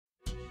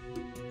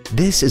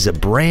This is a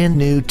brand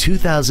new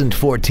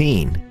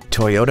 2014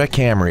 Toyota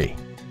Camry.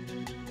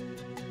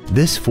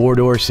 This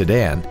four-door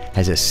sedan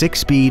has a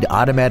 6-speed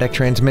automatic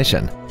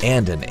transmission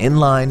and an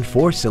inline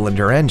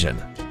 4-cylinder engine.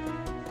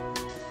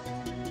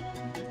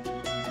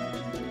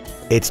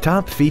 Its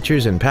top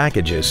features and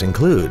packages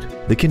include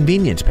the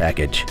convenience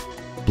package,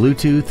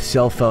 Bluetooth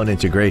cell phone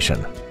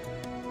integration,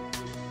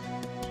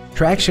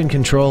 traction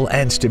control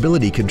and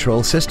stability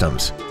control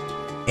systems,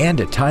 and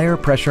a tire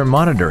pressure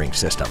monitoring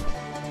system.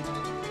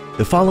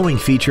 The following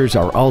features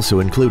are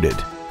also included: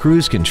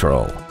 cruise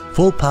control,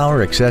 full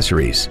power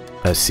accessories,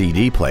 a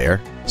CD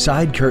player,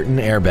 side curtain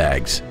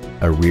airbags,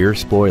 a rear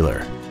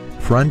spoiler,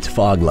 front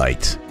fog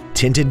lights,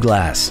 tinted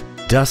glass,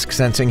 dusk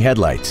sensing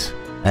headlights,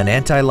 an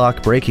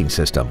anti-lock braking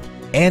system,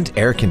 and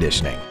air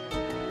conditioning.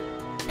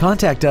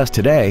 Contact us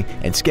today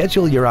and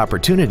schedule your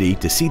opportunity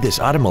to see this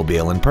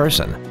automobile in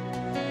person.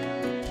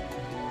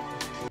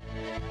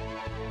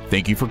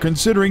 Thank you for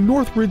considering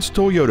Northridge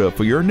Toyota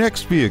for your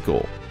next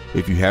vehicle.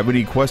 If you have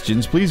any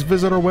questions, please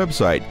visit our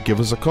website, give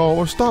us a call,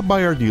 or stop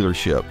by our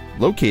dealership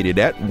located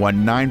at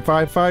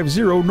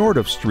 19550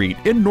 Nordoff Street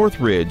in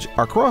Northridge,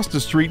 across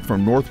the street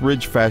from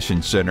Northridge Fashion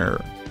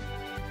Center.